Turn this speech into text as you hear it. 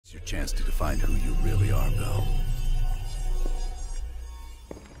It's your chance to define who you really are, Bell.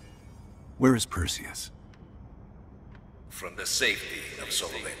 Where is Perseus? From the safety of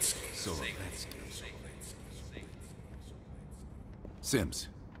Solovetsky. Sims,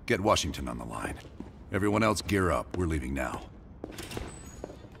 get Washington on the line. Everyone else gear up. We're leaving now.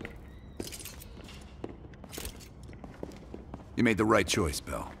 You made the right choice,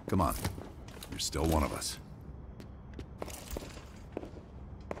 Bell. Come on. You're still one of us.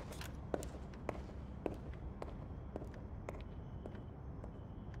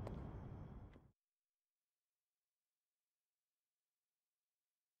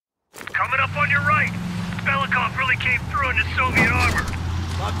 Coming up on your right. Belikov really came through in the Soviet armor.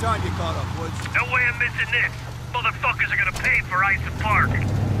 About time you caught up, Woods. No way I'm missing this. Motherfuckers are gonna pay for Isa Park.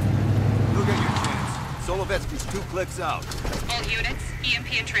 You'll get your chance. Solovetsky's 2 clicks out. All units,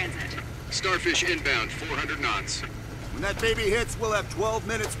 EMP in transit. Starfish inbound, 400 knots. When that baby hits, we'll have 12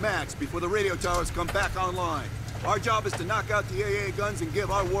 minutes max before the radio towers come back online. Our job is to knock out the AA guns and give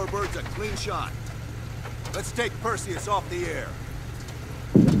our warbirds a clean shot. Let's take Perseus off the air.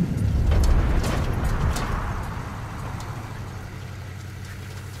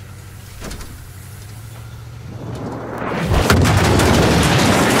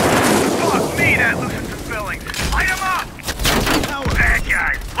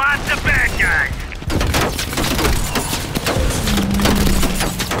 Lots of bad guys!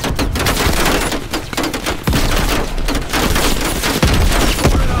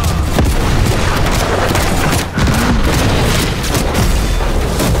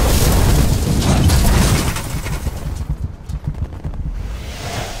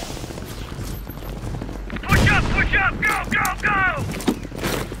 Push up! Go, go, go!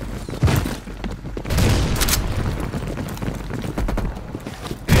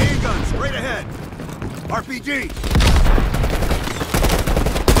 Straight ahead! RPG!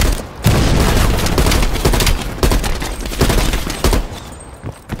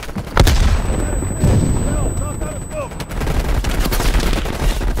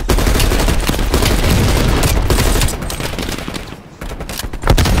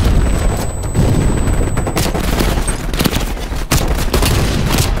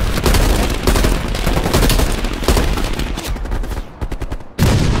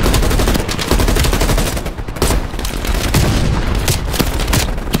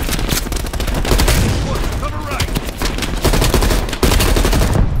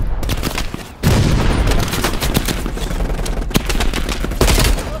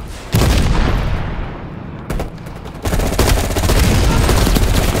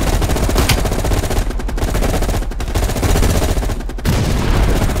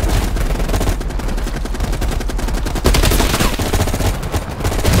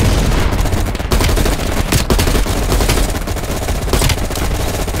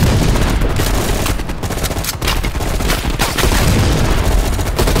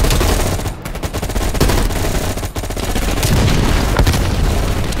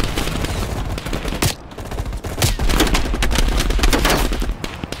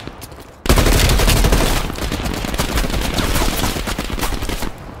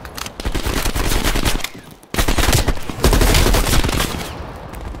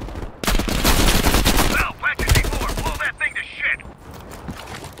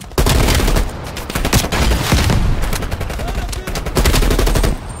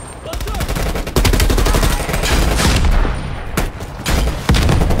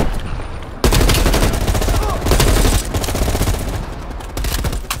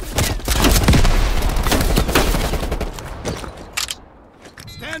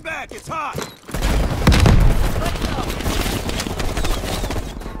 Stand back, it's hot!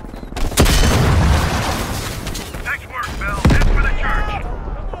 Nice work, Bill. Head for the church.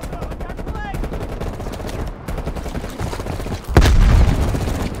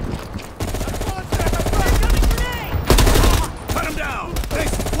 Cut him down!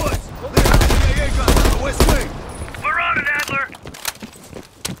 Mason, Woods! Clear out the AA guns on the west wing! We're on it, Adler!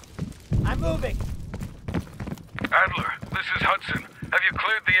 I'm moving. Adler, this is Hudson. Have you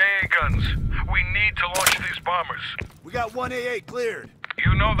cleared the AA guns? We need to launch these bombers. We got 1 AA cleared.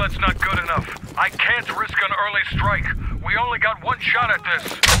 You know that's not good enough. I can't risk an early strike. We only got 1 shot at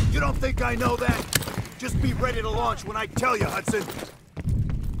this. You don't think I know that? Just be ready to launch when I tell you, Hudson.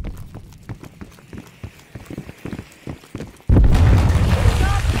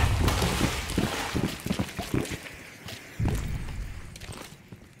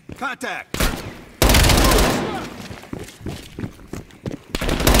 Contact!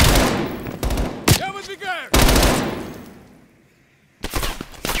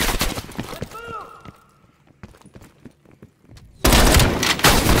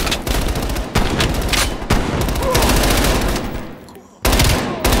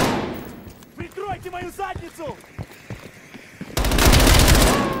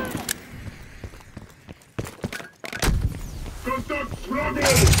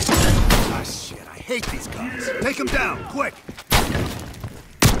 Ah, shit, I hate these guys. Take them down, quick!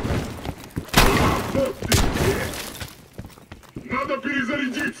 Надо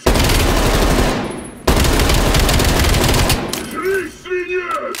перезарядиться! Жри,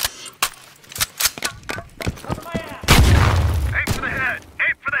 свинец! Aim for the head!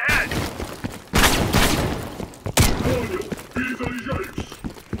 Aim for the head! Понял, перезаряжаюсь!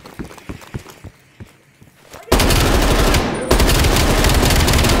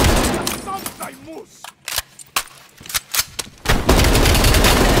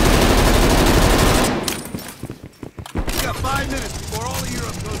 We got 5 minutes before all of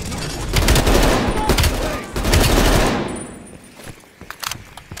Europe goes nuclear.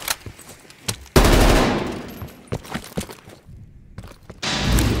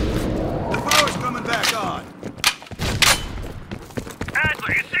 The power's coming back on.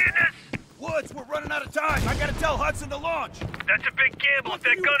 Adler, you seeing this? Woods, we're running out of time. I gotta tell Hudson to launch. That's a big gamble if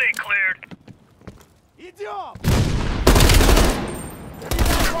that gun ain't cleared.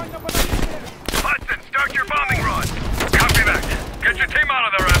 Hudson, start your bombing run. Copy that. Get your team out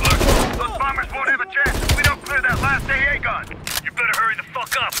of there, Adler. Those bombers won't have a chance if we don't clear that last AA gun. You better hurry the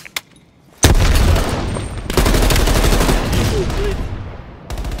fuck up.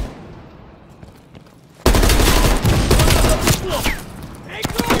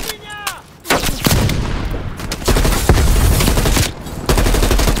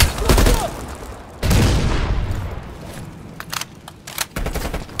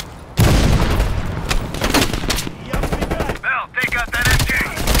 Mel, take out that MG.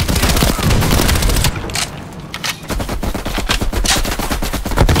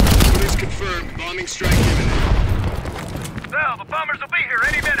 Units confirmed. Bombing strike imminent. Mel, the bombers will be here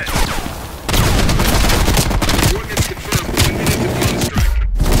any minute. Coordinates confirmed. 1 minute to bomb strike.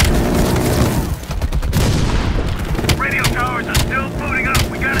 Radio towers are still booting up.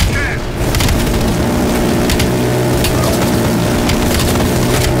 We got a chance.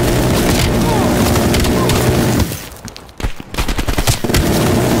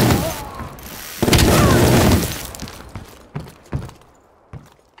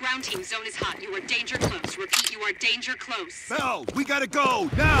 Ground team, zone is hot. You are danger close. Repeat, you are danger close. Bell, we gotta go,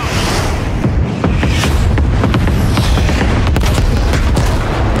 now!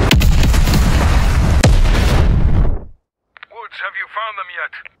 Woods, have you found them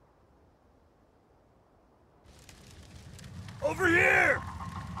yet? Over here!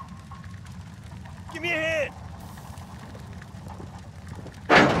 Give me a hand!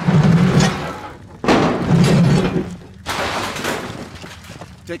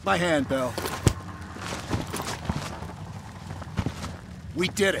 Take my hand, Bell. We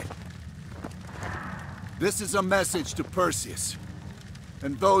did it. This is a message to Perseus,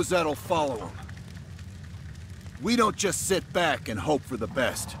 and those that'll follow him. We don't just sit back and hope for the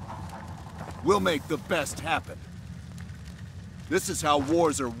best. We'll make the best happen. This is how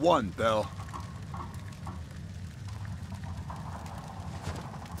wars are won, Bell.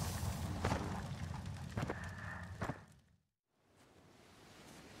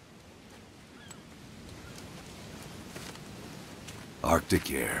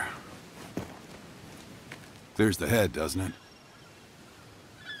 Arctic air. Clears the head, doesn't it?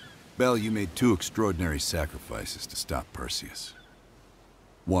 Bell, you made 2 extraordinary sacrifices to stop Perseus.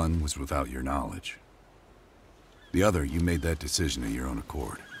 One was without your knowledge. The other, you made that decision of your own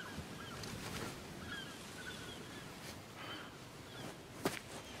accord.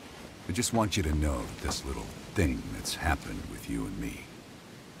 I just want you to know that this little thing that's happened with you and me,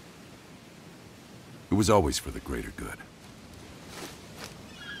 it was always for the greater good.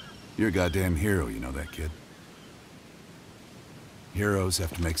 You're a goddamn hero, you know that, kid? Heroes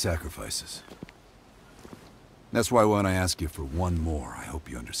have to make sacrifices. That's why when I ask you for one more, I hope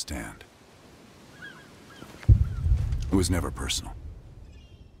you understand. It was never personal.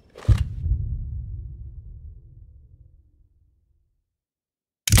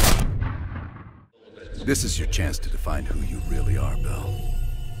 This is your chance to define who you really are, Bell.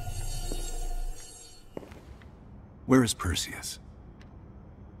 Where is Perseus?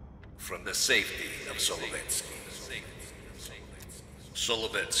 From the safety of Solovetsky.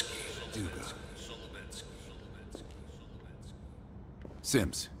 Solovetsky. Duga.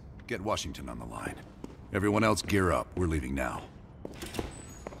 Sims, get Washington on the line. Everyone else gear up. We're leaving now.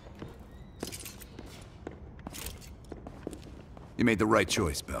 You made the right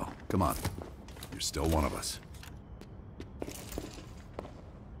choice, Bell. Come on. You're still one of us.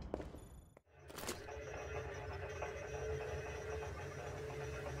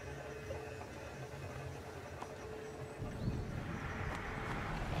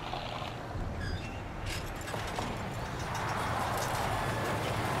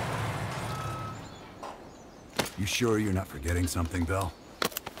 You sure you're not forgetting something, Bell?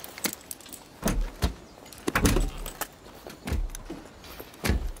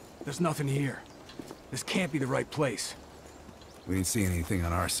 There's nothing here. This can't be the right place. We didn't see anything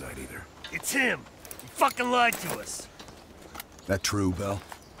on our side either. It's him! He fucking lied to us! That true, Bell?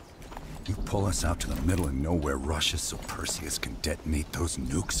 You pull us out to the middle of nowhere Russia so Perseus can detonate those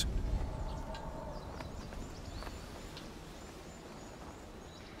nukes?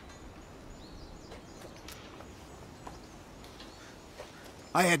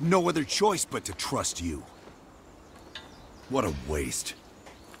 I had no other choice but to trust you. What a waste.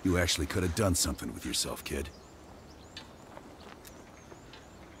 You actually could have done something with yourself, kid.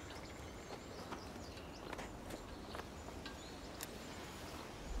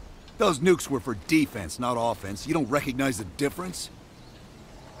 Those nukes were for defense, not offense. You don't recognize the difference?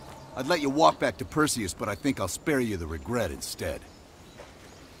 I'd let you walk back to Perseus, but I think I'll spare you the regret instead.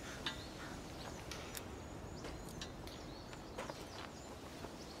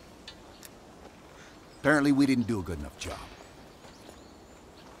 Apparently, we didn't do a good enough job.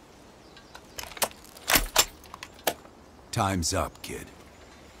 Time's up, kid.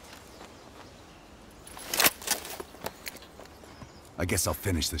 I guess I'll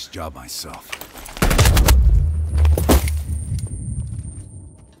finish this job myself.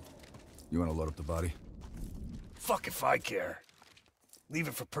 You want to load up the body? Fuck if I care. Leave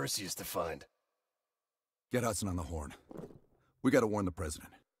it for Perseus to find. Get Hudson on the horn. We gotta warn the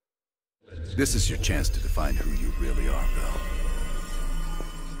president. This is your chance to define who you really are, Bell.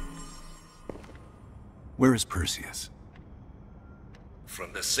 Where is Perseus?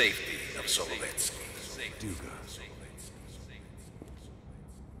 From the safety of Solovetsky. Duga.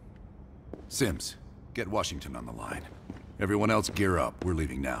 Sims, get Washington on the line. Everyone else gear up. We're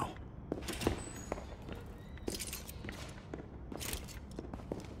leaving now.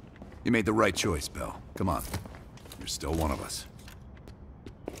 You made the right choice, Bell. Come on. You're still one of us.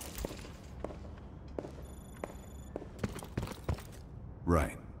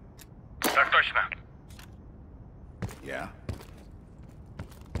 Right. Так точно. Yeah?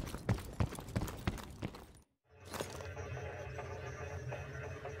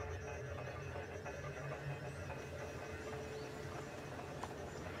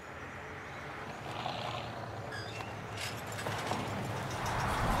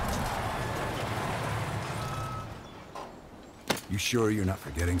 You sure you're not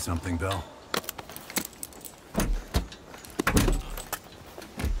forgetting something, Bell?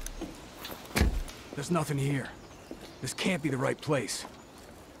 There's nothing here. This can't be the right place.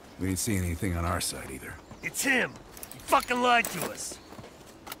 We didn't see anything on our side either. It's him! He fucking lied to us!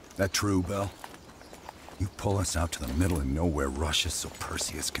 That true, Bell? You pull us out to the middle of nowhere Russia so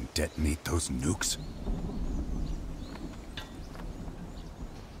Perseus can detonate those nukes?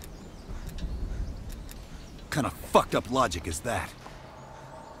 What kind of fucked up logic is that?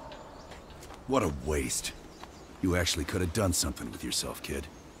 What a waste. You actually could have done something with yourself, kid.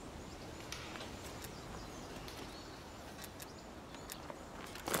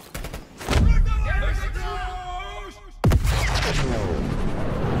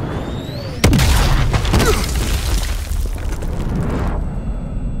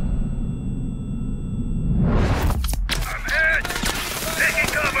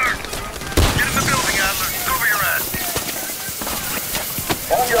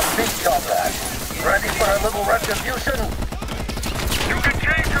 On your feet, comrade. Ready for a little retribution? You can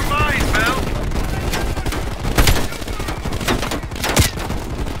change your mind, Bell.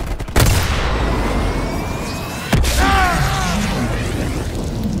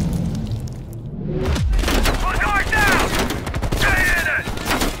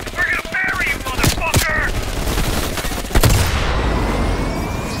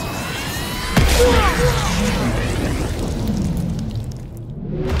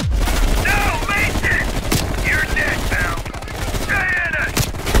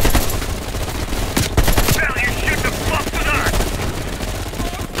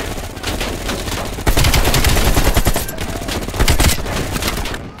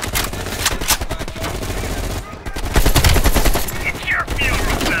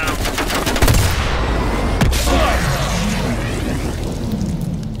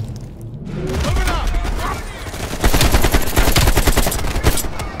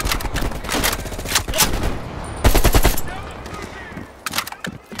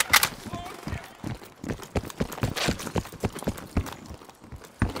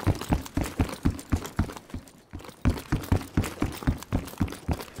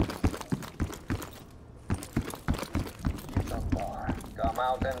 Come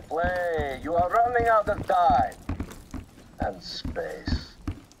out and play. You are running out of time. And space.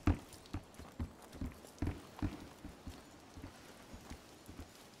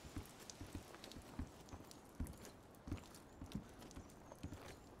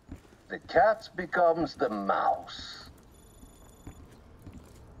 cat becomes the mouse.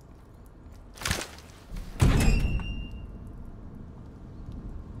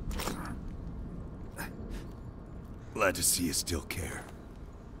 Glad to see you still care.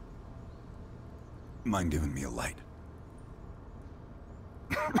 Mind giving me a light?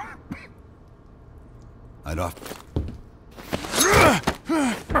 I'd off.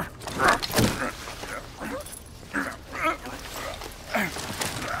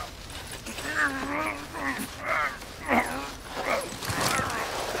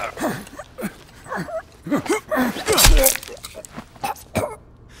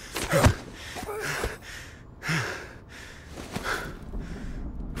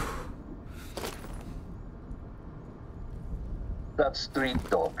 That street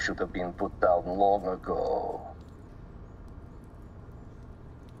dog should have been put down long ago.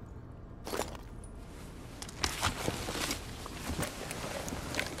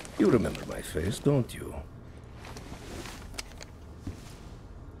 You remember my face, don't you?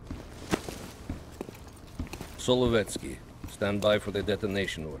 Solovetsky, stand by for the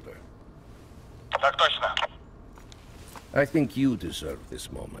detonation order. Так точно. I think you deserve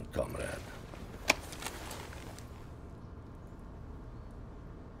this moment, comrade.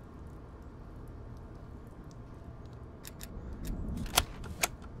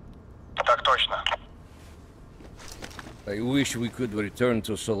 Так точно. I wish we could return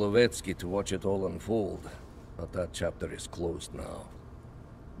to Solovetsky to watch it all unfold, but that chapter is closed now.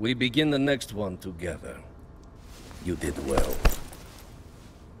 We begin the next one together. You did well.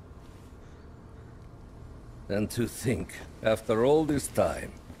 And to think, after all this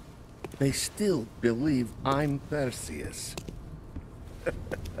time, they still believe I'm Perseus.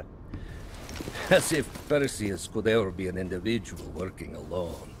 As if Perseus could ever be an individual working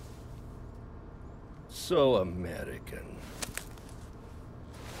alone. So American.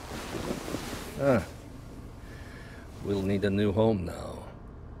 We'll need a new home now.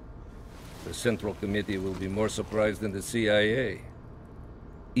 The Central Committee will be more surprised than the CIA.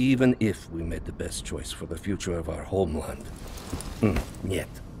 Even if we made the best choice for the future of our homeland. Yet,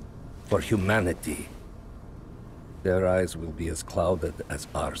 for humanity, their eyes will be as clouded as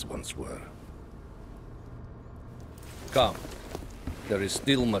ours once were. Come, there is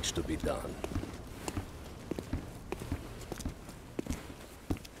still much to be done.